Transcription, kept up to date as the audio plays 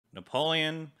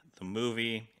Napoleon, the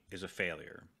movie, is a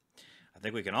failure. I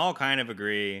think we can all kind of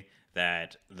agree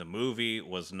that the movie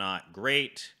was not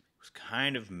great. It was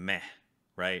kind of meh,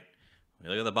 right? When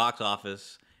you look at the box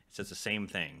office, it says the same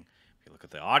thing. If you look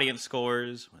at the audience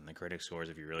scores and the critic scores,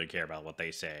 if you really care about what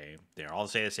they say, they all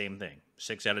say the same thing.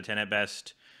 6 out of 10 at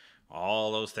best.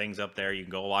 All those things up there. You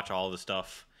can go watch all the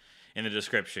stuff in the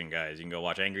description, guys. You can go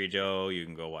watch Angry Joe. You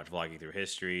can go watch Vlogging Through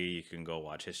History. You can go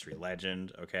watch History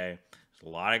Legend, okay? There's a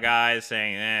lot of guys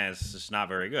saying, it's just not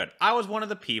very good. I was one of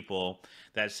the people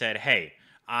that said, hey,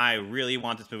 I really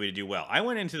want this movie to do well. I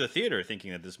went into the theater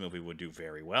thinking that this movie would do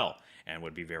very well and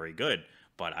would be very good.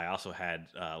 But I also had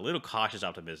a little cautious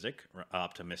optimistic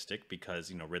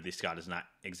because, Ridley Scott is not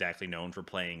exactly known for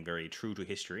playing very true to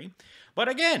history. But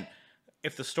again,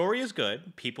 if the story is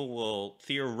good, people will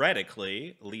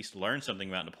theoretically at least learn something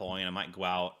about Napoleon and might go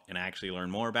out and actually learn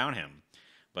more about him.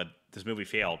 But this movie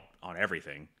failed on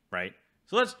everything, right?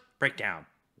 So let's break down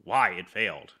why it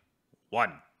failed.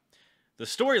 1, the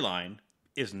storyline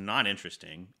is not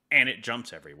interesting and it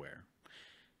jumps everywhere.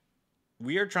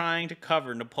 We are trying to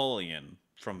cover Napoleon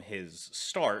from his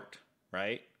start,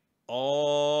 right,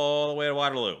 all the way to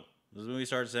Waterloo. This movie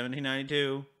starts in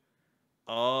 1792.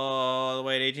 All the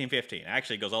way to 1815.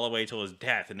 Actually, it goes all the way till his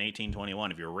death in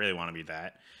 1821, if you really want to be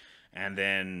that. And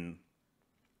then,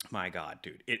 my God,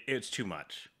 dude, it's too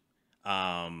much.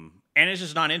 And it's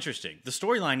just not interesting. The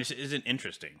storyline just isn't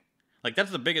interesting. Like,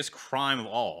 that's the biggest crime of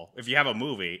all. If you have a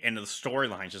movie and the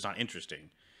storyline is just not interesting.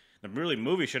 The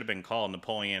movie should have been called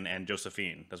Napoleon and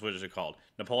Josephine. That's what it should be called.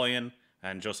 Napoleon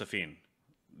and Josephine.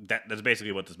 That's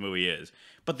basically what this movie is.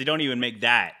 But they don't even make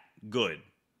that good.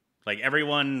 Like,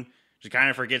 everyone just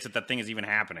kind of forgets that thing is even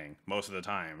happening most of the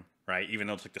time, right? Even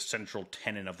though it's like the central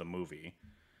tenet of the movie.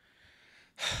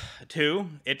 2,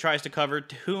 it tries to cover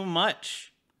too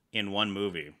much in one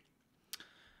movie.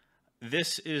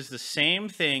 This is the same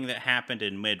thing that happened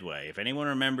in Midway. If anyone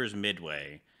remembers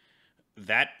Midway,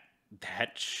 that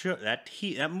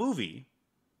movie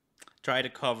tried to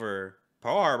cover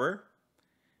Pearl Harbor,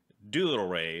 Doolittle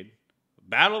Raid,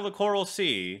 Battle of the Coral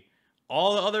Sea,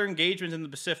 all the other engagements in the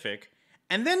Pacific,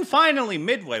 and then finally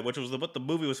Midway, which was what the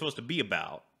movie was supposed to be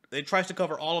about. It tries to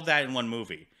cover all of that in one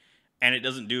movie, and it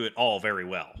doesn't do it all very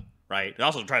well, right? It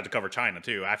also tries to cover China,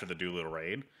 too, after the Doolittle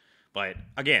Raid. But,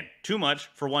 again, too much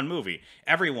for one movie.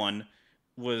 Everyone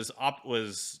was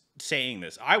saying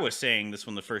this. I was saying this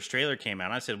when the first trailer came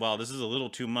out. I said, well, this is a little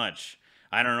too much.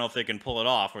 I don't know if they can pull it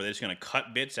off, or they're just going to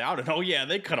cut bits out. And, oh, yeah,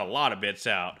 they cut a lot of bits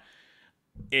out.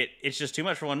 It's just too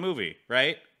much for one movie,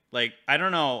 right? Like, I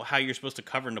don't know how you're supposed to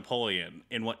cover Napoleon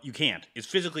in what you can't. It's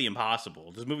physically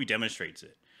impossible. This movie demonstrates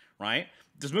it, right?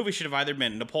 This movie should have either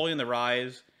been Napoleon the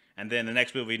Rise, and then the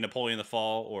next movie, Napoleon the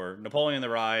Fall, or Napoleon the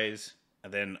Rise,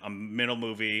 and then a middle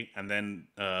movie, and then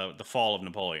the Fall of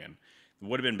Napoleon. It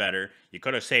would have been better. You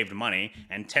could have saved money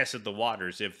and tested the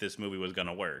waters if this movie was going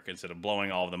to work, instead of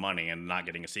blowing all of the money and not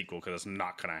getting a sequel, because it's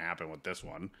not going to happen with this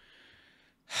one.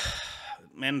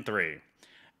 And 3.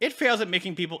 It fails at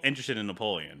making people interested in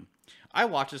Napoleon. I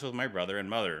watched this with my brother and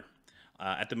mother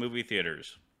at the movie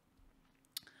theaters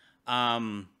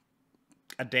a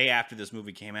day after this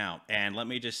movie came out. And let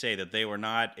me just say that they were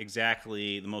not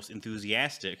exactly the most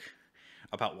enthusiastic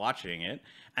about watching it.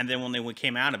 And then when they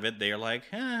came out of it, they were like,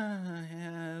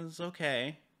 yeah, it's okay.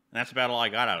 And that's about all I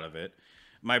got out of it.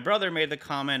 My brother made the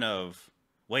comment of,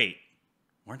 wait,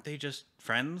 weren't they just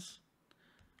friends?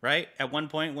 Right? At one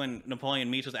point when Napoleon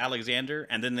meets with Alexander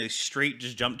and then they straight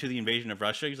just jump to the invasion of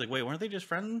Russia, he's like, wait, weren't they just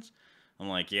friends? I'm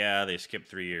like, yeah, they skipped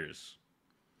 3 years.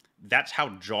 That's how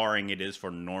jarring it is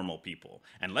for normal people.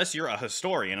 Unless you're a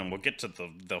historian, and we'll get to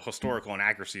the historical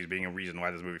inaccuracies being a reason why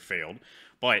this movie failed.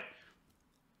 But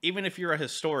even if you're a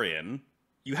historian,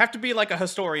 you have to be like a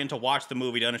historian to watch the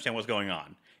movie to understand what's going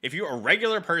on. If you're a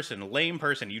regular person, lame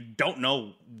person, you don't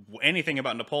know anything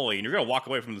about Napoleon, you're going to walk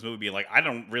away from this movie being like, I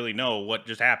don't really know what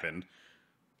just happened.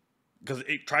 Because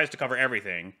it tries to cover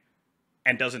everything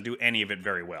and doesn't do any of it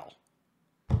very well.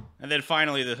 And then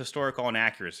finally, the historical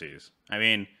inaccuracies. I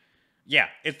mean, yeah,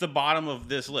 it's the bottom of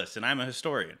this list, and I'm a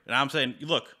historian. And I'm saying,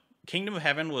 look, Kingdom of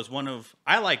Heaven was one of...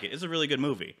 I like it. It's a really good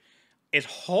movie. It's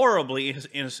horribly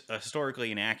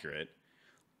historically inaccurate,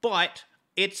 but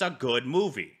it's a good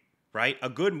movie. Right? A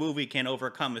good movie can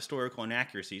overcome historical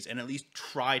inaccuracies and at least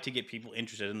try to get people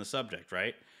interested in the subject,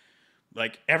 right?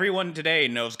 Like, everyone today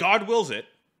knows God wills it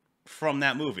from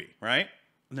that movie, right?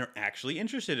 And they're actually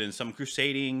interested in some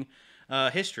crusading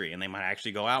history, and they might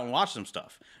actually go out and watch some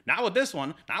stuff. Not with this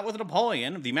one, not with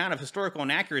Napoleon. The amount of historical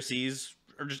inaccuracies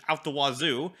are just out the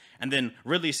wazoo. And then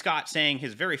Ridley Scott saying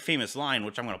his very famous line,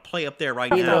 which I'm going to play up there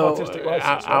right now.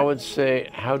 I would say,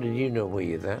 how did you know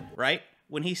we that? Right?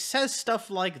 when he says stuff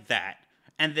like that,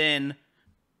 and then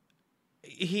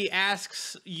he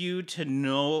asks you to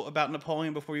know about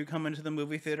Napoleon before you come into the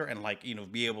movie theater and, like, you know,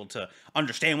 be able to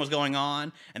understand what's going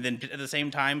on, and then at the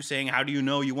same time saying, how do you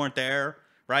know you weren't there,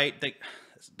 right?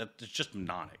 That's just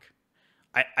mnemonic.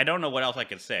 I don't know what else I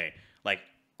could say. Like,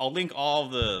 I'll link all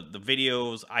the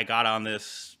videos I got on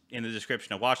this in the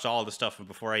description. I watched all the stuff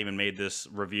before I even made this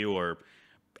review or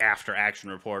after action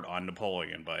report on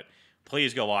Napoleon, but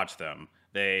please go watch them.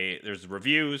 There's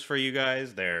reviews for you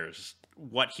guys. There's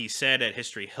what he said at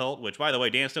History Hilt, which, by the way,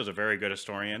 Dan Snow's a very good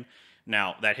historian.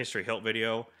 Now, that History Hilt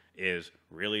video is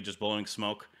really just blowing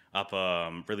smoke up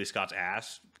Ridley Scott's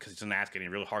ass because he doesn't ask any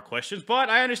really hard questions. But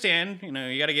I understand, you know,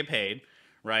 you got to get paid,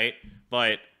 right?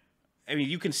 But I mean,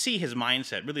 you can see his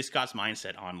mindset, Ridley Scott's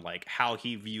mindset on, like, how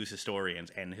he views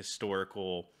historians and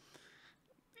historical,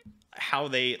 how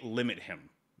they limit him.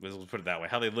 Let's put it that way.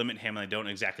 How they limit him and they don't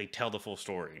exactly tell the full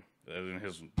story, in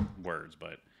his words.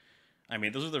 But I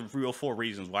mean, those are the real 4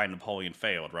 reasons why Napoleon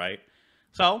failed, right?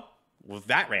 So, with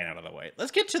that ran out of the way,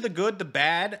 let's get to the good, the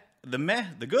bad, the meh,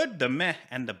 the good, the meh,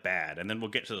 and the bad, and then we'll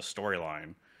get to the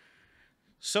storyline.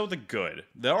 So, the good.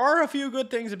 There are a few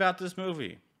good things about this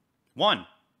movie. 1,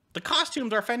 the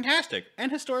costumes are fantastic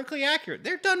and historically accurate.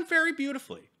 They're done very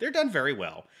beautifully. They're done very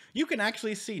well. You can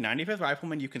actually see 95th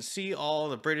Riflemen. You can see all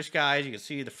the British guys. You can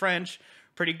see the French.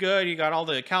 Pretty good. You got all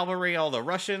the cavalry, all the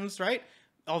Russians, right?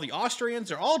 All the Austrians.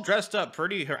 They're all dressed up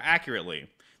pretty accurately.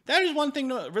 That is one thing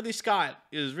that Ridley Scott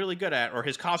is really good at, or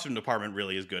his costume department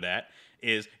really is good at,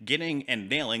 is getting and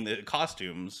nailing the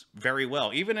costumes very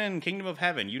well. Even in Kingdom of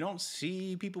Heaven, you don't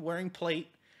see people wearing plate,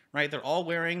 right? They're all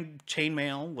wearing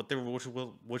chainmail,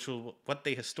 what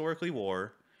they historically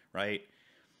wore, right?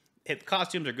 The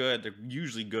costumes are good. They're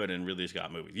usually good in Ridley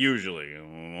Scott movies. Usually. I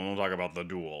won't talk about The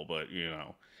Duel, but, you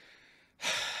know.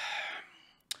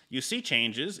 You see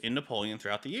changes in Napoleon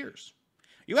throughout the years.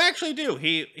 You actually do.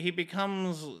 He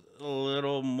becomes a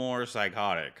little more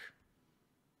psychotic,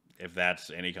 if that's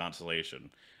any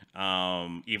consolation.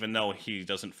 Even though he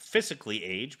doesn't physically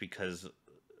age, because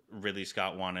Ridley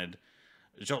Scott wanted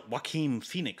Joaquin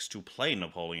Phoenix to play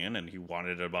Napoleon, and he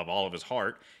wanted it above all of his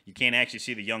heart. You can't actually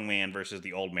see the young man versus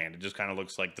the old man. It just kind of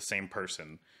looks like the same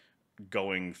person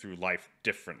going through life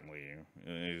differently.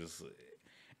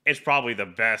 It's probably the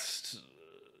best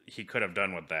he could have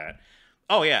done with that.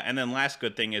 Oh, yeah, and then last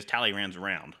good thing is Talleyrand's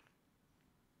around.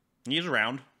 He's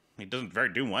around. He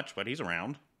doesn't do much, but he's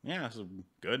around. Yeah, so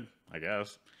good, I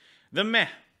guess. The meh.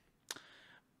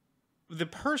 The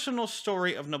personal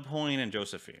story of Napoleon and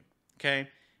Josephine. Okay?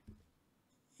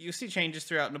 You see changes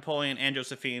throughout Napoleon and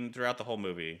Josephine throughout the whole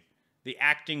movie. The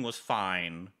acting was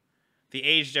fine. The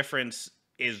age difference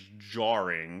is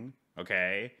jarring,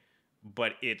 okay?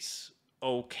 But it's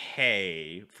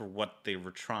okay for what they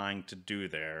were trying to do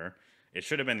there. It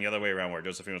should have been the other way around, where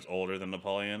Josephine was older than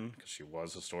Napoleon, because she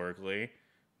was historically.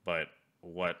 But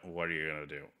what are you going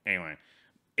to do? Anyway,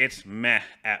 it's meh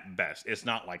at best. It's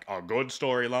not like a good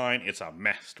storyline. It's a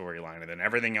meh storyline, and then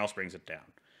everything else brings it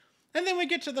down. And then we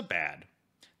get to the bad.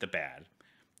 The bad.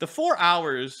 The 4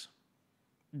 hours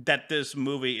that this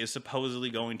movie is supposedly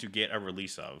going to get a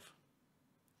release of,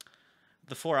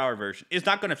 the 4-hour version, is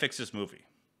not going to fix this movie.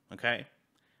 Okay?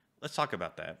 Let's talk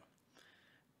about that.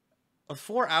 A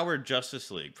 4-hour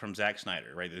Justice League from Zack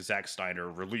Snyder, right? The Zack Snyder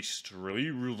released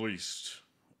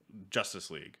Justice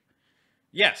League.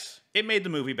 Yes, it made the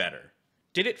movie better.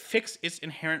 Did it fix its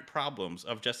inherent problems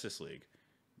of Justice League?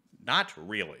 Not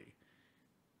really.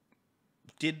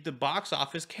 Did the box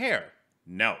office care?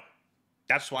 No.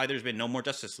 That's why there's been no more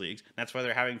Justice Leagues. That's why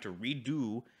they're having to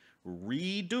redo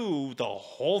the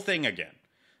whole thing again.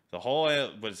 The whole,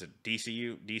 what is it,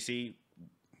 DC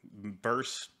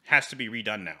verse has to be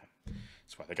redone now.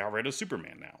 That's why they got rid of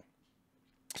Superman now.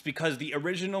 It's because the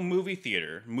original movie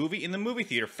in the movie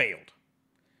theater failed.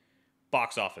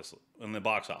 In the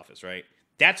box office, right?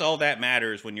 That's all that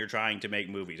matters when you're trying to make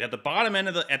movies. At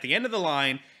the end of the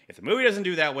line, if the movie doesn't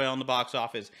do that well in the box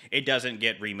office, it doesn't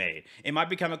get remade. It might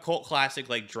become a cult classic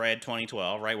like Dread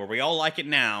 2012, right? Where we all like it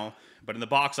now, but in the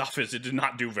box office, it did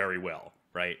not do very well,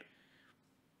 right?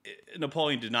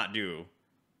 Napoleon did not do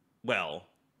well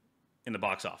in the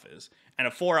box office. And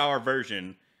a 4-hour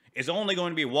version is only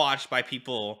going to be watched by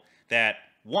people that,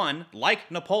 1, like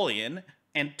Napoleon,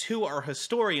 and 2, are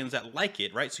historians that like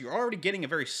it, right? So you're already getting a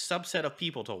very subset of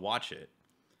people to watch it.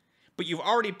 But you've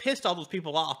already pissed all those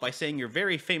people off by saying your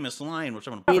very famous line, which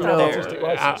I'm going to put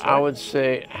there. I would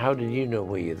say, how did you know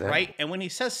were you there? Right? And when he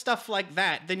says stuff like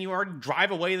that, then you already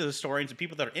drive away the historians and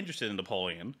people that are interested in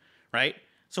Napoleon, right?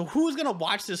 So who's going to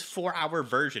watch this 4-hour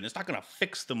version? It's not going to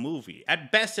fix the movie.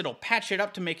 At best, it'll patch it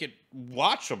up to make it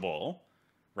watchable,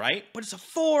 right? But it's a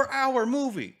 4-hour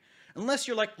movie. Unless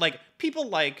you're like people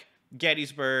like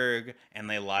Gettysburg, and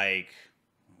they like,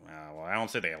 well, I don't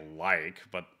say they like,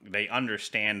 but they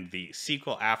understand the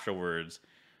sequel afterwards.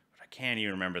 But I can't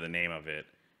even remember the name of it.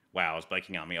 Wow, it's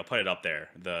blanking on me. I'll put it up there,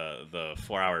 the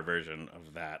 4-hour version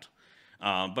of that.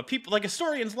 But people, like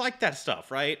historians, like that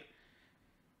stuff, right?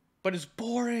 But it's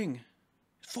boring.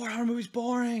 4-hour movie's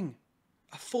boring.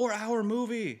 A 4-hour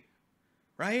movie,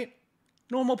 right?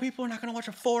 Normal people are not going to watch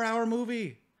a 4-hour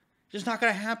movie. It's just not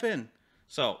going to happen.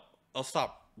 So I'll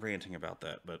stop ranting about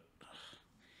that. But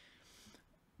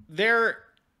there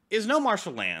is no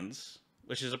Marshall Lands,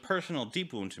 which is a personal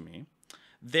deep wound to me.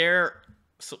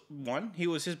 One, he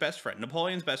was his best friend,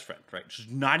 Napoleon's best friend, right? Just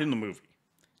not in the movie.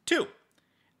 Two,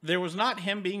 there was not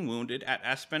him being wounded at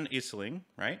Aspen Isling,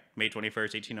 right? May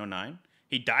 21st, 1809.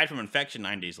 He died from infection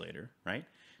 9 days later, right?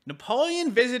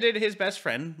 Napoleon visited his best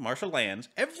friend, Marshall Lands,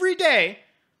 every day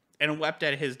and wept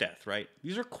at his death, right?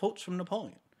 These are quotes from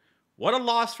Napoleon. What a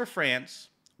loss for France.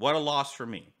 What a loss for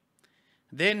me.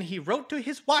 Then he wrote to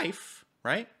his wife,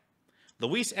 right?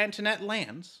 Louise Antoinette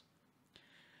Lands.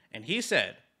 And he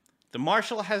said, the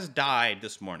Marshal has died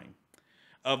this morning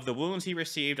of the wounds he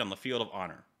received on the field of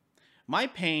honor. My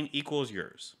pain equals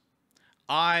yours.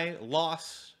 I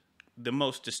lost the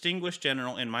most distinguished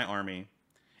general in my army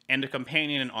and a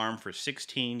companion in arms for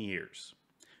 16 years,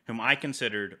 whom I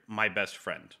considered my best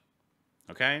friend.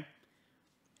 Okay?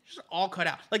 Just all cut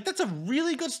out. Like, that's a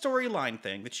really good storyline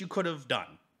thing that you could have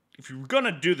done. If you were going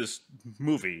to do this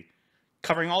movie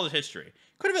covering all this history,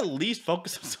 you could have at least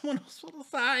focused on someone else on the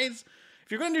sides.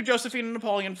 If you're going to do Josephine and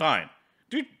Napoleon, fine.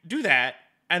 Do that,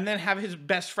 and then have his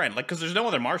best friend. Like, because there's no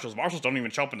other marshals. Marshals don't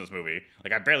even show up in this movie.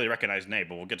 Like, I barely recognize Ney,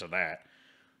 but we'll get to that.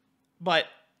 But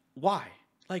why?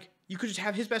 Like, you could just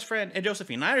have his best friend and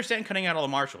Josephine. And I understand cutting out all the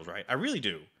marshals, right? I really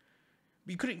do.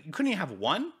 But you couldn't even have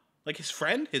one? Like, his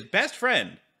friend? His best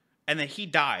friend. And then he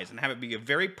dies, and have it be a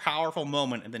very powerful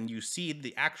moment, and then you see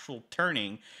the actual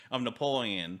turning of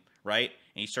Napoleon, right?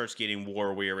 And he starts getting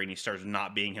war weary, and he starts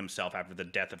not being himself after the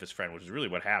death of his friend, which is really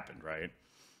what happened, right?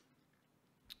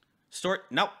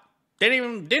 Nope.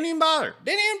 Didn't even bother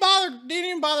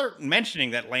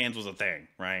mentioning that Lands was a thing,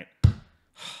 right?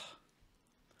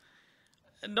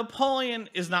 Napoleon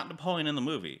is not Napoleon in the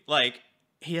movie. Like,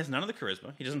 he has none of the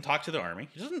charisma. He doesn't talk to the army.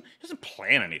 He doesn't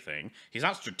plan anything. He's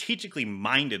not strategically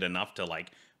minded enough to,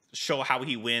 like, show how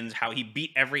he wins, how he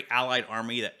beat every allied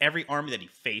army, every army that he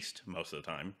faced most of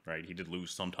the time, right? He did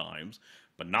lose sometimes,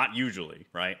 but not usually,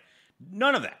 right?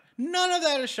 None of that. None of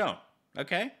that is shown,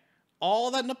 okay?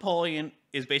 All that Napoleon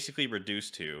is basically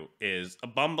reduced to is a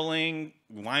bumbling,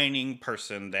 whining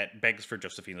person that begs for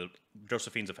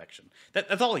Josephine's affection.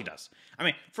 That's all he does. I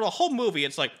mean, for the whole movie,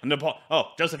 it's like,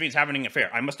 Josephine's having an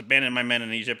affair. I must abandon my men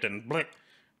in Egypt and bleh.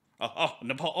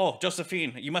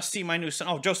 Josephine, you must see my new son.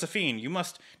 Oh, Josephine, you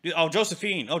must do. Oh,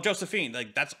 Josephine.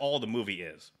 Like, that's all the movie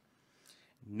is.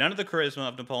 None of the charisma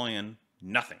of Napoleon.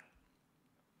 Nothing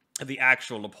of the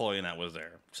actual Napoleon that was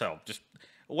there. So just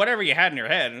whatever you had in your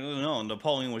head. No,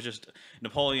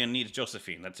 Napoleon needs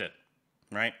Josephine. That's it,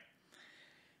 right?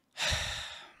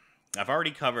 I've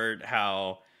already covered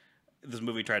how this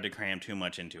movie tried to cram too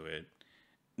much into it.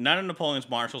 None of Napoleon's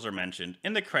marshals are mentioned.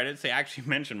 In the credits, they actually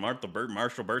mention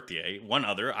Marshal Berthier, one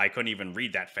other. I couldn't even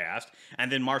read that fast.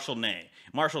 And then Marshal Ney.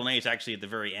 Marshal Ney is actually at the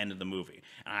very end of the movie.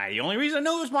 The only reason I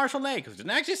know it was Marshal Ney, because it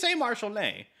didn't actually say Marshal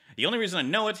Ney. The only reason I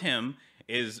know it's him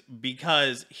is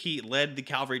because he led the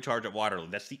cavalry charge at Waterloo.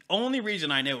 That's the only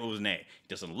reason I know it was Ney. He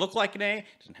doesn't look like Ney,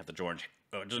 doesn't have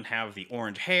the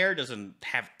orange hair, doesn't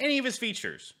have any of his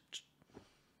features.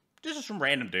 Just some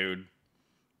random dude.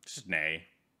 Just Ney.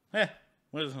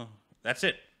 That's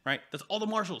it, right? That's all the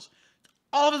marshals.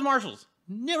 All of his marshals.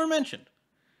 Never mentioned.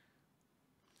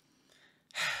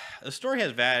 The story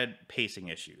has bad pacing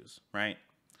issues, right?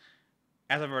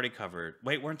 As I've already covered.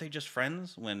 Wait, weren't they just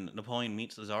friends when Napoleon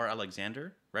meets the Tsar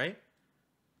Alexander, right?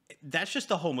 That's just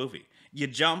the whole movie. You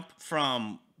jump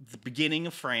from the beginning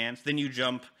of France, then you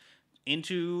jump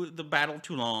into the Battle of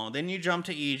Toulon, then you jump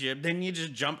to Egypt, then you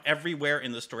just jump everywhere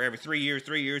in the story. Every 3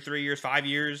 years, 5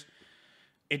 years.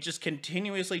 It just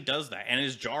continuously does that, and it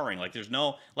is jarring. Like, there's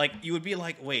no, like, you would be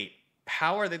like, wait,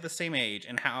 how are they the same age,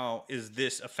 and how is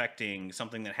this affecting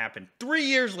something that happened 3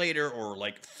 years later or,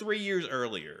 like, 3 years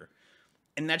earlier?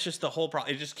 And that's just the whole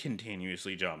problem. It just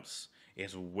continuously jumps.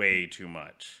 It's way too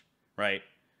much, right?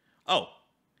 Oh,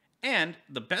 and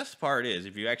the best part is,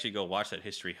 if you actually go watch that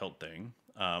History Hilt thing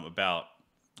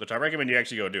which I recommend you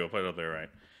actually go do. I'll put it up there, right?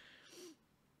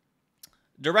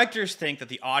 Directors think that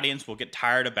the audience will get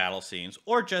tired of battle scenes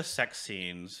or just sex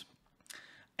scenes,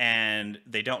 and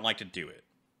they don't like to do it,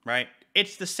 right?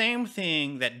 It's the same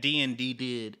thing that D&D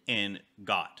did in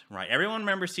GOT, right? Everyone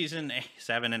remembers season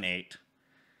 7 and 8,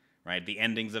 right? The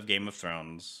endings of Game of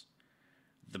Thrones,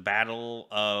 the Battle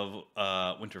of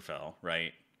Winterfell,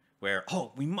 right? Where,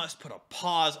 we must put a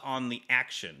pause on the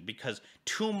action because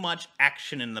too much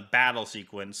action in the battle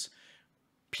sequence.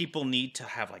 People need to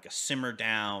have like a simmer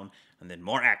down and then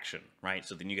more action, right?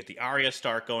 So then you get the Arya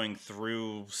Stark going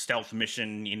through stealth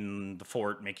mission in the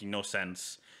fort, making no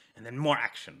sense, and then more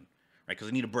action, right? Because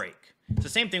they need a break. It's the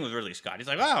same thing with Ridley Scott. He's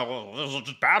like, those are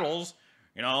just battles,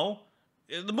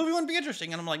 the movie wouldn't be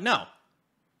interesting. And I'm like, no,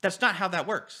 that's not how that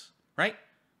works, right?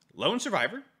 Lone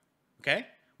survivor, okay?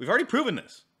 We've already proven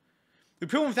this. We've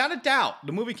proven without a doubt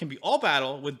the movie can be all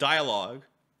battle with dialogue,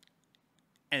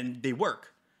 and they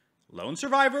work. Lone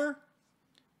survivor,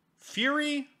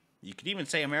 Fury, you could even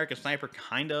say American Sniper,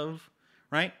 kind of,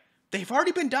 right? They've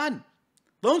already been done.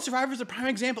 Lone Survivor is a prime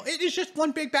example. It is just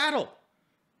one big battle.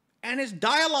 And it's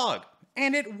dialogue.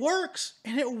 And it works.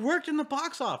 And it worked in the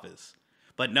box office.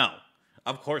 But no,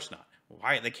 of course not.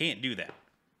 Why? They can't do that.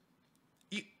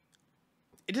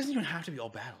 It doesn't even have to be all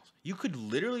battles. You could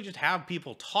literally just have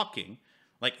people talking,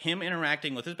 like him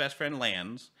interacting with his best friend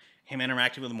Lance, him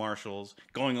interacting with marshals,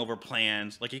 going over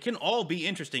plans. Like, it can all be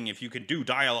interesting if you could do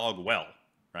dialogue well,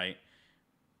 right?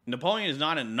 Napoleon is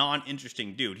not a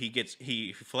non-interesting dude.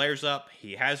 He flares up,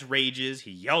 he has rages,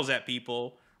 he yells at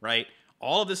people, right?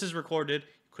 All of this is recorded.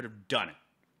 You could have done it.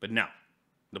 But no.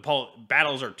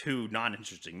 Battles are too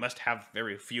non-interesting. Must have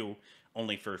very few,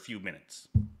 only for a few minutes.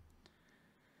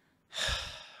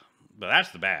 But that's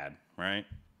the bad, right?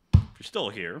 If you're still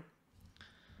here,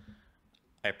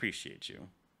 I appreciate you.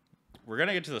 We're going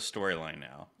to get to the storyline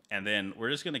now. And then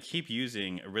we're just going to keep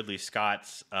using Ridley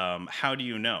Scott's how do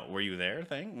you know? Were you there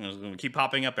thing? It's going to keep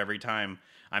popping up every time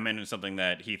I mention something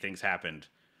that he thinks happened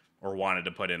or wanted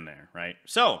to put in there, right?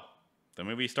 So, the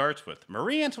movie starts with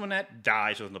Marie Antoinette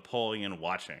dies with Napoleon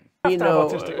watching.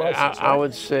 I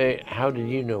would say, how do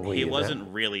you know he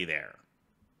wasn't really there.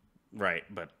 Right,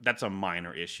 but that's a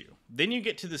minor issue. Then you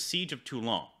get to the Siege of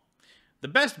Toulon. The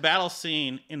best battle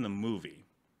scene in the movie,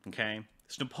 okay?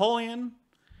 It's Napoleon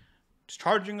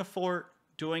charging a fort,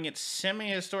 doing it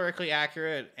semi-historically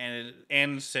accurate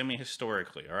and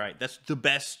semi-historically, all right? That's the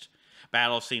best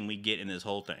battle scene we get in this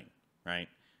whole thing, right?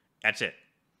 That's it.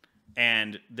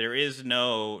 And there is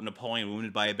no Napoleon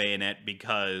wounded by a bayonet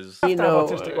because...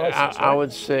 I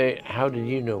would say, how do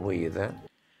you know were you there?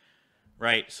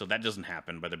 Right, so that doesn't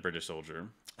happen by the British soldier.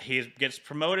 He gets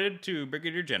promoted to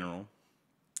brigadier general,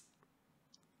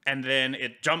 and then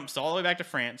it jumps all the way back to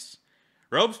France.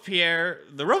 The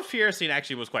Robespierre scene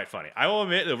actually was quite funny. I will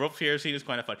admit, the Robespierre scene is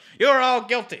kind of funny. You're all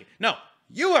guilty. No,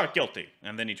 you are guilty.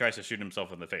 And then he tries to shoot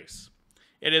himself in the face.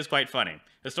 It is quite funny.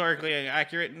 Historically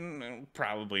accurate?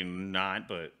 Probably not,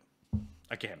 but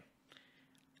again,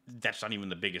 that's not even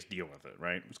the biggest deal with it,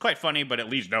 right? It's quite funny, but it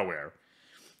leads nowhere.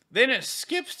 Then it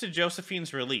skips to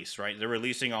Josephine's release, right? They're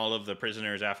releasing all of the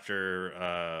prisoners after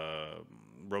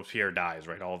Robespierre dies,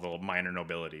 right? All the minor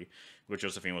nobility, which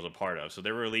Josephine was a part of. So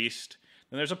they're released.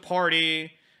 Then there's a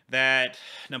party that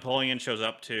Napoleon shows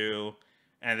up to.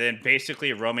 And then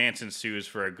basically romance ensues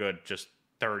for a good just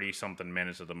 30-something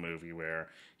minutes of the movie where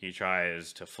he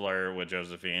tries to flirt with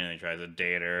Josephine and he tries to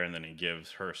date her. And then he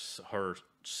gives her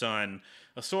son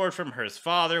a sword from his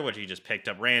father, which he just picked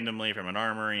up randomly from an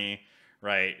armory.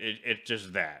 Right, it's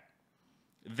just that.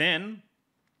 Then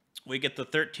we get the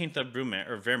 13th of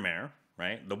Vermeer,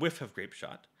 right? The whiff of grape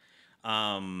shot.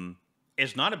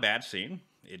 It's not a bad scene.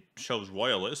 It shows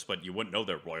royalists, but you wouldn't know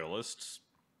they're royalists.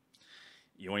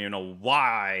 You wouldn't even know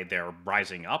why they're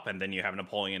rising up, and then you have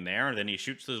Napoleon there, and then he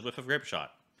shoots this whiff of grape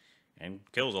shot and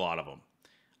kills a lot of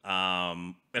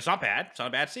them. It's not bad. It's not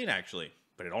a bad scene, actually,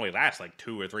 but it only lasts like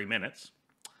 2 or 3 minutes.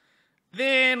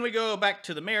 Then we go back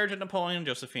to the marriage of Napoleon and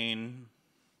Josephine.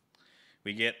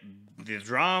 We get the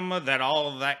drama that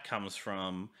all of that comes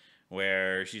from,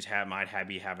 where might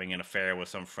be having an affair with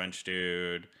some French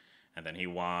dude, and then he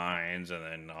whines, and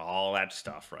then all that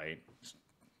stuff, right?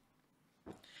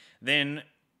 Then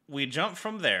we jump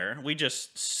from there. We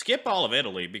just skip all of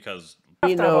Italy because...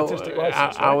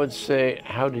 I would say,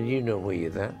 how do you know were you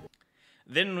there?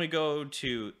 Then we go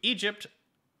to Egypt,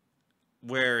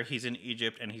 where he's in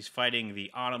Egypt and he's fighting the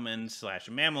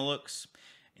Ottomans/Mamelukes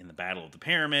in the Battle of the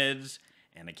Pyramids,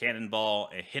 and a cannonball,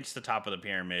 it hits the top of the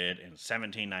pyramid in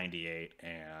 1798,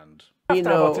 and...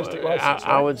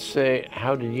 I would say,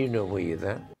 how do you know were you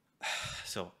there?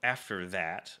 So after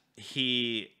that,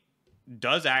 he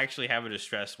does actually have a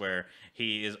distress where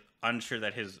he is unsure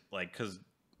that because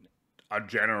a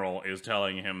general is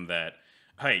telling him that,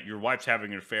 hey, your wife's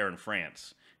having an affair in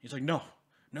France. He's like, no,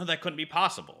 that couldn't be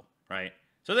possible. Right?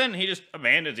 So then he just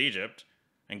abandons Egypt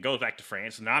and goes back to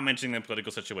France, not mentioning the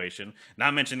political situation,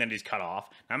 not mentioning that he's cut off,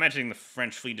 not mentioning the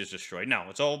French fleet is destroyed. No,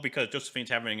 it's all because Josephine's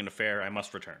having an affair. I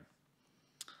must return.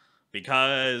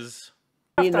 Because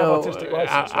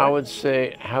I would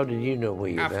say, how do you know where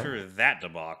you're after that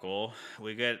debacle,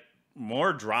 we get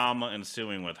more drama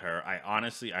ensuing with her.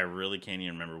 I really can't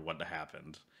even remember what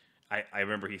happened. I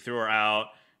remember he threw her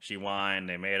out, she whined,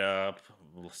 they made up,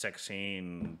 sex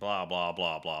scene, blah, blah,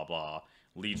 blah, blah, blah.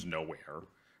 Leads nowhere,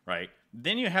 right?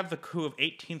 Then you have the coup of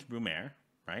 18th Brumaire,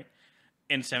 right?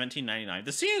 In 1799.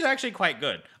 The scene is actually quite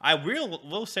good. I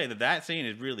will say that scene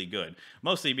is really good.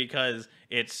 Mostly because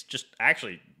it's just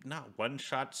actually not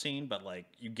one-shot scene, but like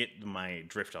you get my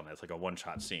drift on this, like a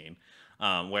one-shot scene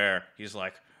where he's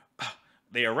like,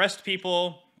 they arrest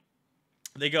people.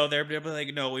 They go there, but they're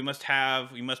like, no, we must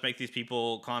make these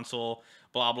people consul,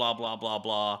 blah, blah, blah, blah,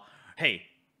 blah. Hey,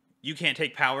 you can't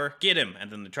take power, get him.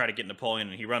 And then they try to get Napoleon,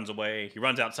 and he runs away. He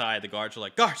runs outside. The guards are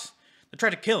like, guards, they tried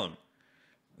to kill him.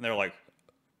 And they're like,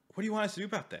 what do you want us to do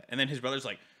about that? And then his brother's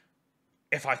like,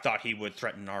 if I thought he would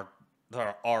threaten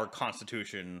our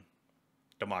constitution,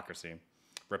 democracy,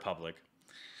 republic,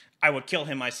 I would kill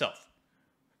him myself.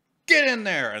 Get in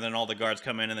there! And then all the guards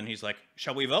come in, and then he's like,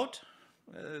 shall we vote?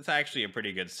 It's actually a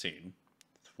pretty good scene.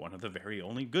 It's one of the very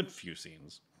only good few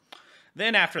scenes.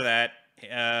 Then after that,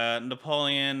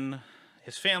 Napoleon,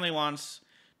 his family wants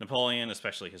Napoleon,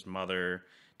 especially his mother,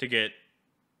 to get,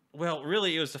 well,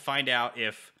 really it was to find out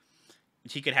if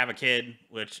he could have a kid,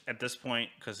 which at this point,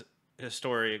 because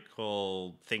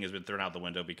historical thing has been thrown out the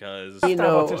window because...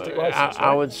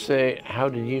 I would say, how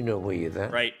do you know where you're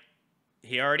at? Right.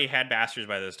 He already had bastards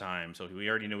by this time, so we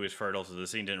already knew he was fertile, so the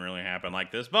scene didn't really happen like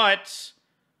this, but...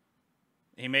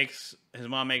 his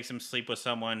mom makes him sleep with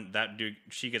someone,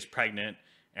 she gets pregnant,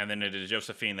 and then it is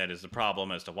Josephine that is the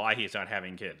problem as to why he's not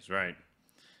having kids, right?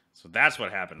 So that's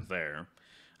what happens there.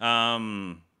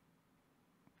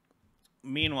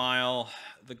 Meanwhile,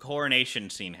 the coronation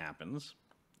scene happens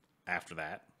after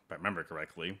that, if I remember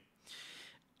correctly.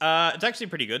 It's actually a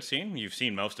pretty good scene. You've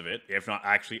seen most of it, if not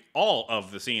actually all of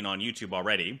the scene on YouTube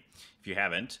already, if you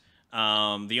haven't.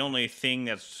 The only thing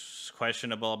that's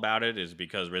questionable about it is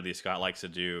because Ridley Scott likes to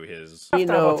do his...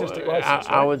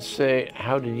 I would say,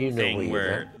 how do you know thing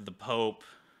where the Pope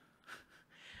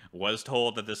was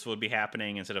told that this would be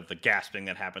happening instead of the gasping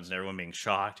that happens and everyone being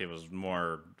shocked. It was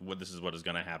more, this is what is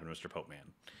going to happen, Mr. Pope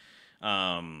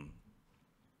Man.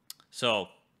 So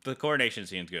the coronation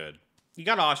scene's good. You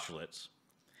got Austerlitz.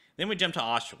 Then we jump to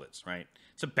Austerlitz, right?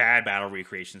 It's a bad battle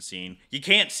recreation scene. You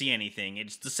can't see anything.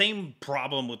 It's the same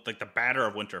problem with like the Battle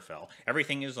of Winterfell.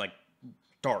 Everything is like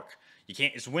dark.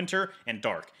 It's winter and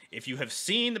dark. If you have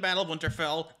seen the Battle of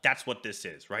Winterfell, that's what this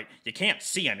is, right? You can't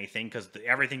see anything because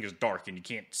everything is dark and you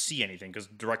can't see anything because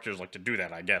directors like to do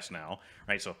that, I guess, now,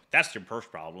 right? So that's your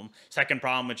first problem. Second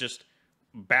problem is just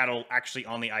battle actually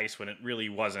on the ice when it really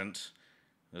wasn't.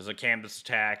 There's a canvas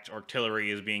attacked,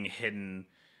 artillery is being hidden,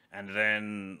 and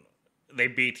then they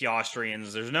beat the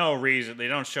Austrians. There's no reason. They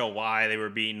don't show why they were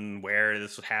beaten, where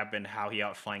this would happen, how he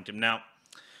outflanked him. Now,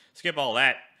 skip all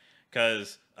that,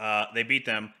 because they beat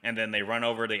them, and then they run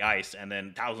over the ice, and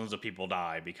then thousands of people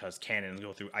die because cannons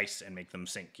go through ice and make them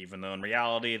sink, even though in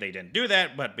reality they didn't do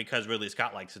that, but because Ridley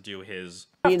Scott likes to do his...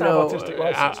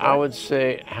 I would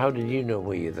say, how do you know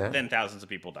where you're at? Then thousands of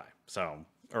people die. So,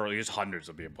 or at least hundreds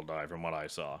of people die from what I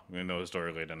saw. Even though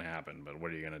historically it didn't happen, but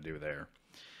what are you going to do there?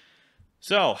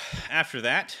 So, after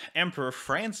that, Emperor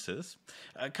Francis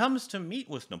comes to meet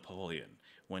with Napoleon.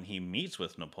 When he meets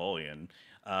with Napoleon,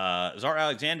 Tsar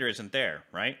Alexander isn't there,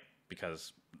 right?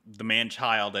 Because the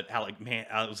man-child that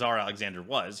Tsar Alexander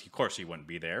was, of course he wouldn't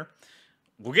be there.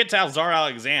 We'll get to Tsar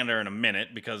Alexander in a minute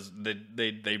because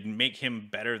they make him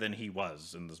better than he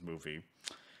was in this movie.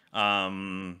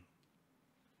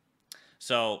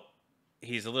 So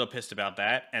he's a little pissed about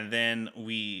that. And then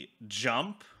we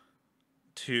jump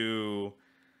to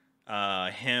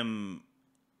him...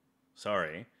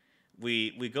 Sorry.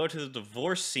 We go to the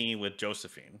divorce scene with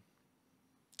Josephine.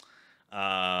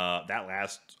 That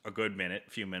lasts a good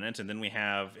few minutes, and then we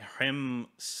have him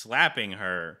slapping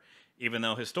her, even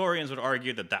though historians would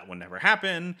argue that that would never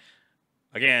happen.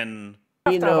 Again,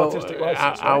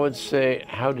 I would say,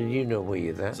 how do you know where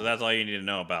you're at? So that's all you need to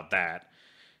know about that.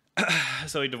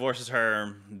 So he divorces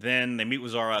her. Then they meet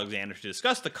with Tsar Alexander to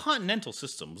discuss the continental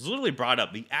system. It's literally brought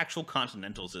up, the actual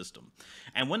continental system.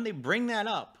 And when they bring that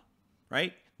up,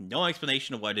 right, no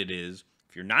explanation of what it is.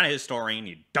 If you're not a historian,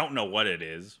 you don't know what it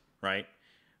is, right?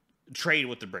 Trade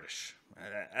with the British.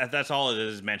 That's all it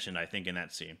is mentioned, I think, in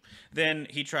that scene. Then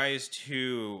he tries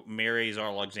to marry Tsar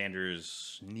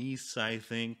Alexander's niece, I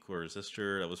think, or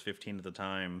sister that was 15 at the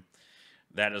time.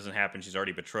 That doesn't happen. She's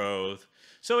already betrothed.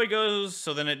 So he goes.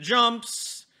 So then it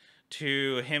jumps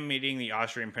to him meeting the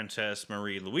Austrian princess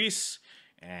Marie Louise,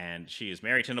 and she is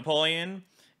married to Napoleon.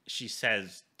 She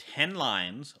says 10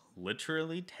 lines,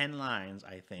 literally 10 lines,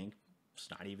 I think. It's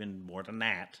not even more than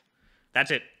that.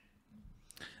 That's it.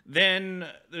 Then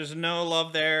there's no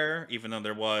love there, even though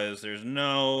there was. There's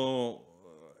no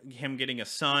him getting a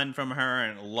son from her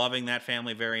and loving that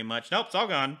family very much. Nope, it's all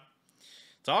gone.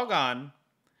 It's all gone.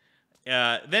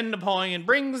 Then Napoleon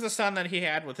brings the son that he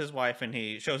had with his wife, and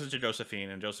he shows it to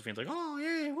Josephine, and Josephine's like, "Oh,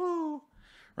 yay, woo!"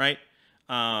 Right?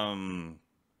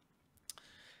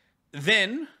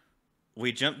 Then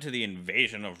we jump to the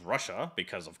invasion of Russia,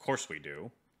 because of course we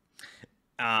do.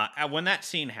 When that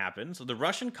scene happens, the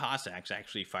Russian Cossacks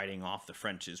actually fighting off the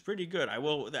French is pretty good.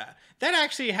 That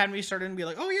actually had me starting to be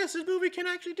like, oh yes, this movie can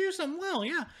actually do something well.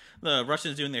 Yeah, the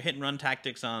Russians doing their hit and run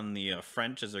tactics on the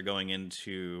French as they're going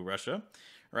into Russia,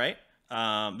 right?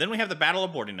 Then we have the Battle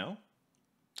of Borodino.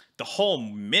 The whole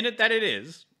minute that it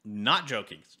is, not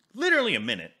joking, literally a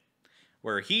minute,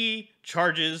 where he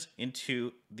charges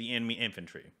into the enemy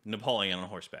infantry, Napoleon on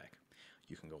horseback.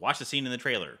 You can go watch the scene in the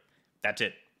trailer. That's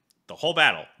it. The whole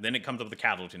battle. Then it comes up with the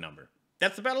casualty number.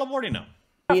 That's the Battle of Borodino.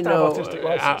 You know,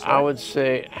 I would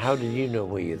say, how did you know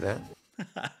were you there?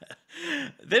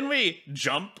 Then we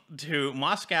jump to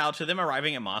Moscow, to them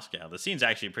arriving at Moscow. The scene's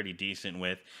actually pretty decent,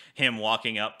 with him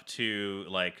walking up to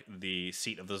like the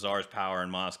seat of the Tsar's power in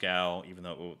Moscow, even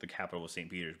though the capital was St.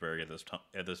 Petersburg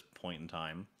at this point in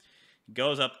time. He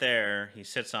goes up there, he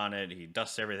sits on it, he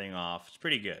dusts everything off. It's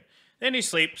pretty good. Then he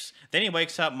sleeps. Then he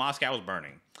wakes up. Moscow is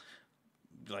burning,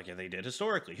 like they did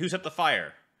historically. Who set the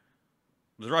fire?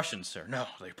 The Russians, sir. No,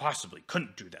 they possibly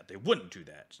couldn't do that. They wouldn't do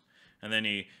that. And then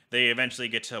they eventually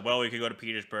get to, well, we could go to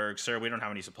Petersburg. Sir, we don't have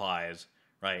any supplies,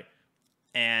 right?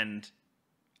 And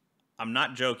I'm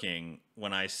not joking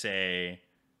when I say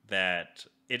that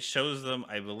it shows them,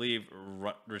 I believe,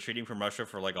 retreating from Russia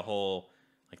for like a whole,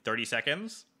 like 30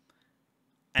 seconds.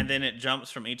 And then it jumps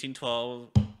from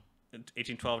 1812 to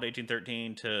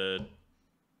 1813 to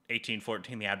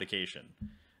 1814, the abdication.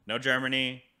 No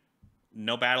Germany,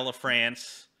 no Battle of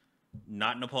France,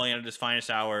 not Napoleon at his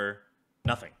finest hour,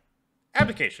 nothing.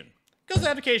 Abdication. Goes to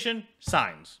abdication,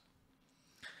 signs.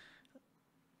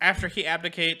 After he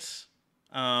abdicates,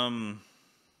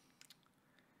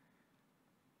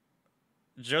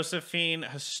 Josephine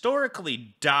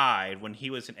historically died when he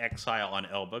was in exile on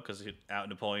Elba, because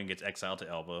Napoleon gets exiled to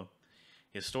Elba.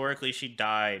 Historically, she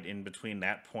died in between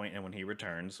that point and when he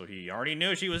returned, so he already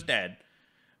knew she was dead.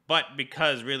 But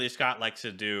because Ridley Scott likes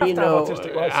to do... You know,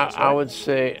 I would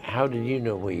say, how did you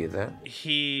know were you there?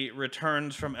 He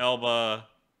returns from Elba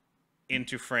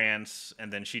into France,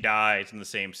 and then she dies in the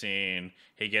same scene.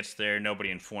 He gets there,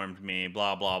 nobody informed me,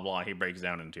 blah, blah, blah. He breaks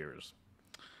down in tears.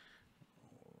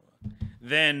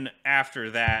 Then,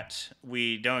 after that,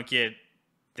 we don't get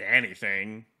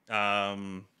anything.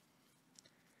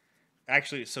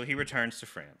 Actually, so he returns to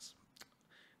France.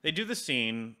 They do the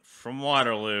scene from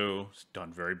Waterloo, it's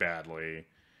done very badly,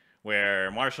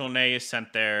 where Marshal Ney is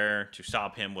sent there to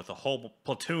stop him with a whole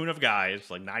platoon of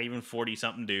guys, like not even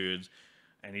 40-something dudes,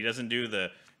 and he doesn't do the,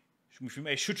 if you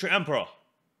may shoot your emperor,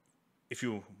 if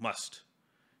you must.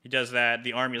 He does that,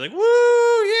 the army like, woo,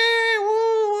 yeah,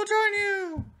 woo, we'll join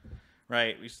you.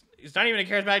 Right? He's not even a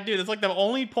charismatic dude. It's like the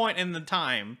only point in the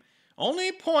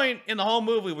whole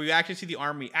movie where you actually see the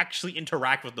army actually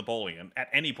interact with Napoleon at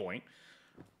any point.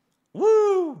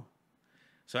 Woo!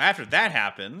 So after that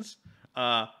happens,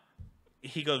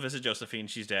 he goes visit Josephine.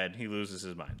 She's dead. He loses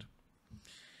his mind.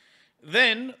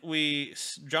 Then we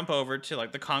jump over to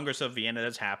like the Congress of Vienna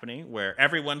that's happening, where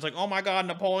everyone's like, "Oh my God,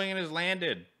 Napoleon has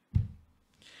landed!"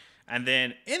 And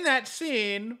then in that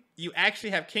scene, you actually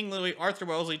have King Louis, Arthur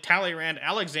Wellesley, Talleyrand,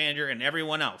 Alexander, and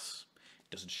everyone else.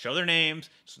 It doesn't show their names.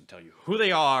 It doesn't tell you who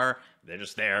they are. They're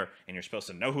just there, and you're supposed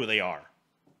to know who they are.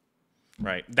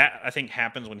 Right, that I think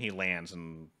happens when he lands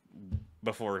and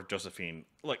before Josephine.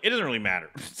 Look, it doesn't really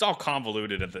matter. It's all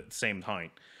convoluted at the same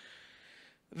point.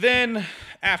 Then,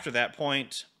 after that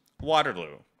point,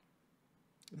 Waterloo.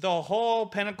 The whole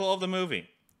pinnacle of the movie.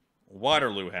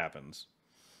 Waterloo happens.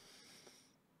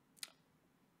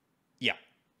 Yeah.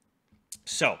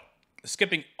 So,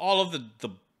 skipping all of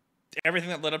the everything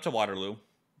that led up to Waterloo.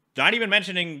 Not even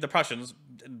mentioning the Prussians.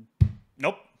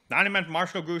 Nope. Not even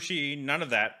Marshal Grouchy. None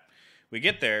of that. We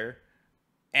get there,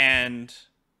 and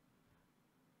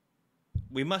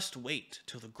we must wait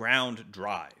till the ground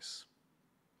dries.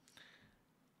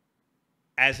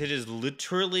 As it is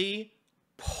literally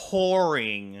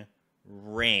pouring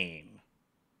rain.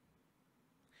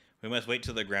 We must wait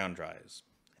till the ground dries.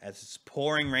 as it's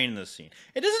pouring rain in the scene.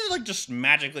 It doesn't like just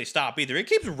magically stop either. It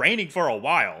keeps raining for a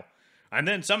while, and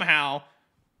then somehow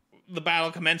the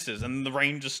battle commences and the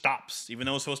rain just stops, even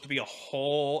though it was supposed to be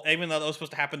even though that was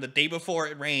supposed to happen the day before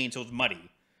it rained, so it was muddy.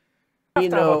 You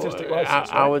know,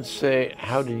 I would say,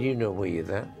 how did you know where you're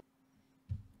that?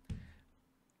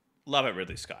 Love it,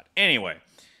 Ridley Scott. Anyway,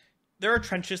 there are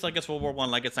trenches like it's World War I,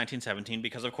 like it's 1917,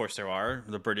 because of course there are.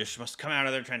 The British must come out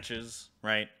of their trenches,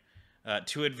 right,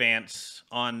 to advance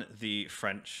on the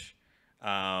French.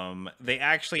 They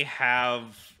actually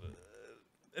have...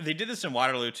 They did this in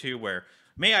Waterloo, too, where,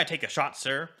 may I take a shot,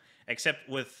 sir? Except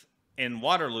in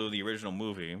Waterloo, the original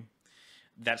movie,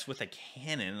 that's with a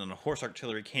cannon, and a horse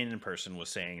artillery cannon person was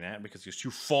saying that because he was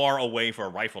too far away for a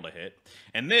rifle to hit.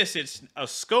 And this, it's a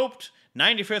scoped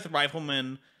 95th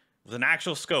rifleman with an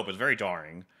actual scope. It's very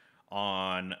jarring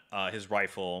on his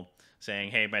rifle,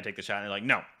 saying, hey, may I take the shot? And they're like,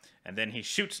 no. And then he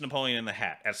shoots Napoleon in the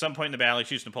hat. At some point in the battle, he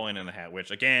shoots Napoleon in the hat,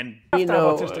 which, again... You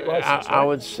know, I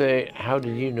would say, how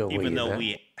did you know where even you're though that?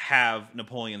 we have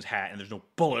Napoleon's hat and there's no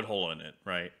bullet hole in it,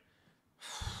 right?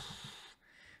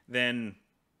 Then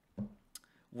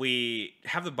we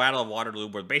have the Battle of Waterloo,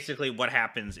 where basically what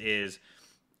happens is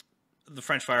the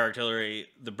French fire artillery,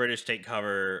 the British take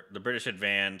cover, the British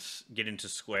advance, get into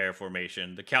square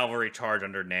formation, the cavalry charge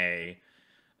under Ney,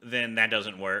 then that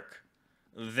doesn't work,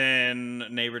 then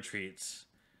Ney retreats,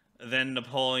 then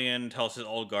Napoleon tells his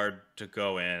old guard to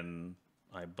go in,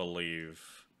 I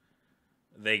believe.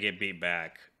 They get beat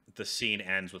back. The scene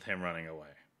ends with him running away.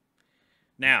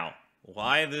 Now,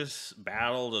 why this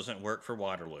battle doesn't work for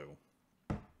Waterloo?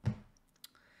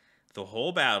 The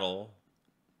whole battle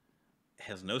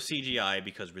has no CGI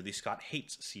because Ridley Scott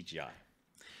hates CGI.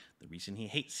 The reason he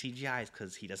hates CGI is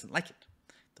because he doesn't like it.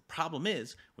 The problem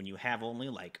is, when you have only,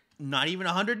 like, not even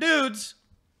 100 dudes,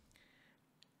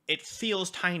 it feels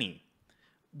tiny.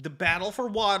 The battle for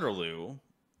Waterloo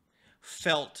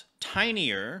felt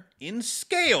tinier in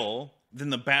scale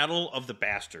than the Battle of the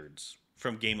Bastards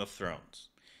from Game of Thrones.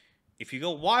 If you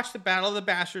go watch the Battle of the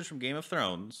Bastards from Game of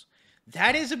Thrones,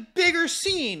 that is a bigger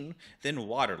scene than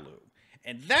Waterloo.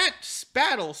 And that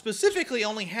battle specifically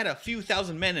only had a few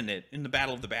thousand men in it in the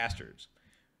Battle of the Bastards.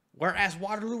 Whereas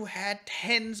Waterloo had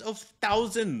tens of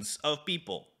thousands of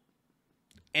people.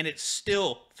 And it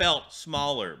still felt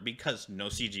smaller because no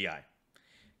CGI.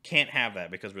 Can't have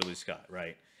that because Ridley Scott,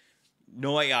 right?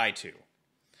 No AI too.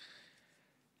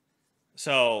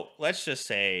 So let's just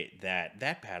say that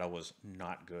battle was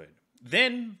not good.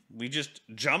 Then we just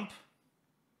jump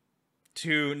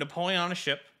to Napoleon on a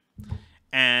ship,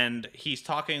 and he's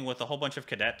talking with a whole bunch of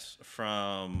cadets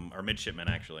or midshipmen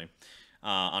actually,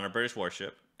 on a British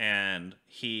warship, and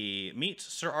he meets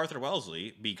Sir Arthur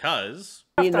Wellesley because...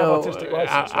 You know,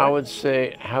 I would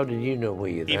say, how did you know where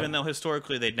you're that? Even though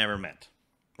historically they'd never met,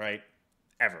 right?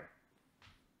 Ever.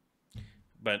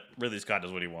 But Ridley Scott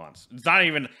does what he wants. It's not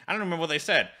even... I don't remember what they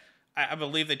said. I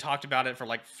believe they talked about it for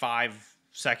like 5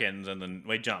 seconds, and then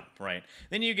we jump, right?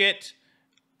 Then you get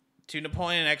to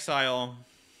Napoleon in exile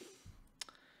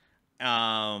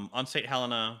on St.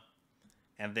 Helena,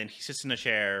 and then he sits in a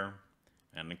chair,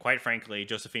 and then, quite frankly,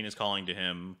 Josephine is calling to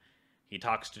him. He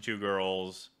talks to 2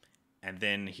 girls, and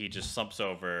then he just slumps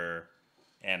over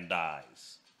and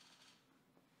dies.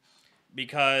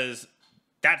 Because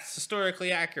that's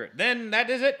historically accurate. Then that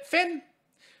is it, Finn.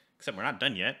 Except we're not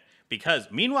done yet. Because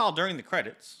meanwhile, during the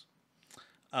credits,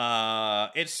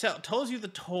 it tells you the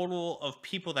total of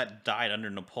people that died under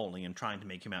Napoleon trying to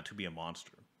make him out to be a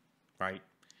monster. Right?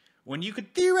 When you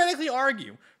could theoretically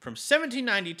argue from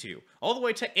 1792 all the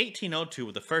way to 1802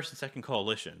 with the First and Second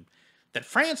Coalition that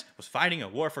France was fighting a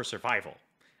war for survival.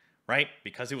 Right?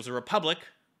 Because it was a republic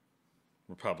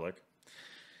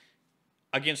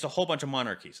against a whole bunch of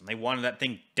monarchies, and they wanted that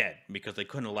thing dead because they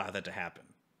couldn't allow that to happen.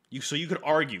 So you could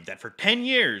argue that for 10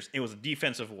 years, it was a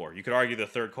defensive war. You could argue the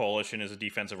Third Coalition is a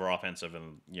defensive or offensive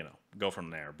and, go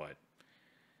from there, but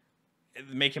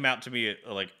make him out to be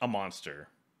like a monster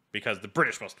because the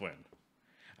British must win.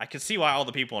 I can see why all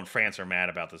the people in France are mad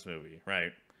about this movie,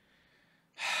 right?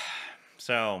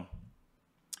 So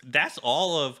that's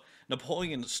all of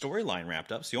Napoleon's storyline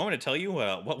wrapped up. So you want me to tell you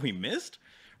what we missed?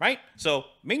 Right? So,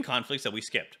 main conflicts that we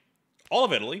skipped. All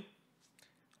of Italy.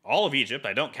 All of Egypt.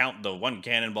 I don't count the one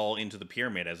cannonball into the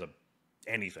pyramid as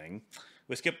anything.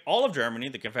 We skipped all of Germany,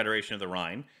 the Confederation of the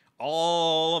Rhine.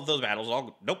 All of those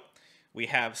battles. Nope. We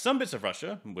have some bits of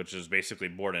Russia, which is basically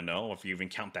Bordeaux, if you even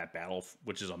count that battle,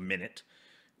 which is a minute.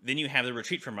 Then you have the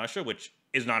retreat from Russia, which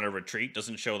is not a retreat.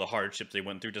 Doesn't show the hardships they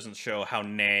went through. Doesn't show how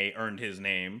Ney earned his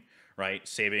name, right?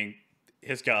 Saving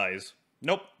his guys.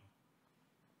 Nope.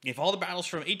 if all the battles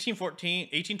from 1812 to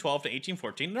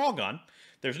 1814, they're all gone.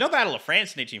 There's no Battle of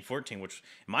France in 1814, which,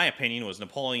 in my opinion, was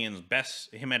Napoleon's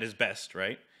best, him at his best,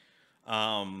 right?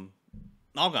 All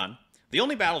gone. The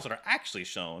only battles that are actually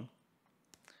shown,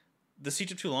 the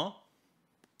Siege of Toulon,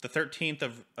 the 13th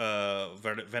of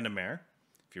Vendémiaire,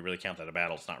 if you really count that a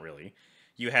battle, it's not really.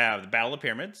 You have the Battle of the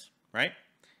Pyramids, right?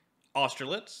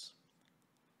 Austerlitz,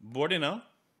 Bourlon,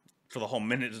 for the whole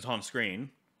minute it's on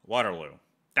screen, Waterloo.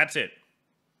 That's it.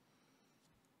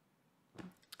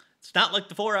 It's not like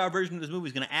the 4-hour version of this movie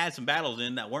is going to add some battles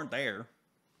in that weren't there.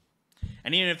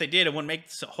 And even if they did, it wouldn't make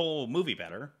the whole movie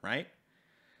better, right?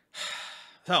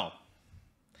 So,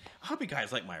 I hope you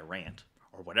guys like my rant,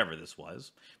 or whatever this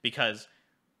was, because,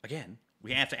 again,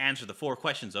 we have to answer the 4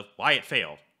 questions of why it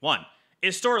failed. 1,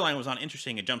 its storyline was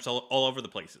uninteresting. It jumps all over the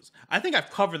places. I think I've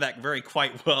covered that very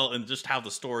quite well in just how the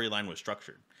storyline was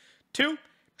structured. 2,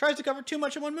 tries to cover too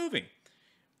much in one movie.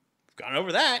 We've gone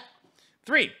over that.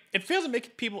 3, it fails at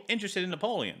making people interested in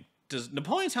Napoleon. Does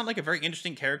Napoleon sound like a very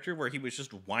interesting character where he was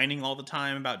just whining all the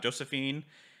time about Josephine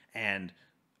and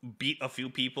beat a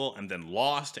few people and then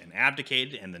lost and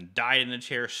abdicated and then died in a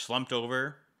chair, slumped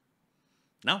over?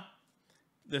 No.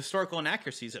 The historical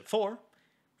inaccuracies at 4,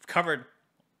 I've covered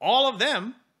all of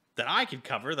them that I could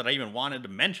cover, that I even wanted to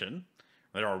mention.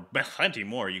 There are plenty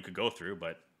more you could go through,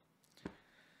 but...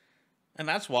 And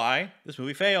that's why this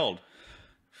movie failed.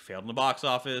 Failed in the box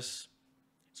office.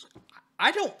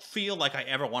 I don't feel like I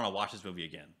ever want to watch this movie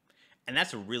again. And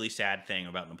that's a really sad thing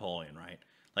about Napoleon, right?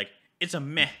 Like, it's a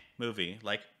meh movie.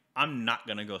 Like, I'm not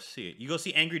going to go see it. You go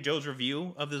see Angry Joe's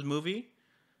review of this movie,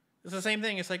 it's the same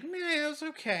thing. It's like, meh, it's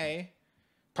okay.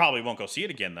 Probably won't go see it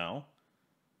again, though.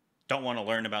 Don't want to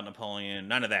learn about Napoleon.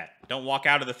 None of that. Don't walk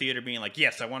out of the theater being like,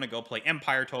 yes, I want to go play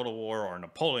Empire Total War or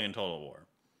Napoleon Total War.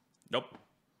 Nope.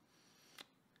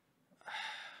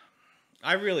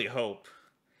 I really hope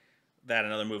that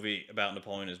another movie about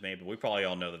Napoleon is made, but we probably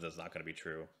all know that that's not going to be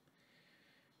true.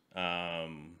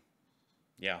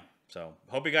 Yeah, so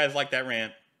hope you guys like that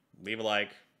rant. Leave a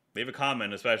like, leave a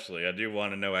comment especially. I do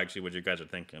want to know actually what you guys are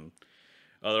thinking.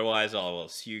 Otherwise, I will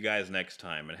see you guys next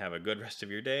time, and have a good rest of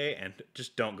your day, and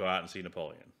just don't go out and see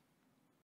Napoleon.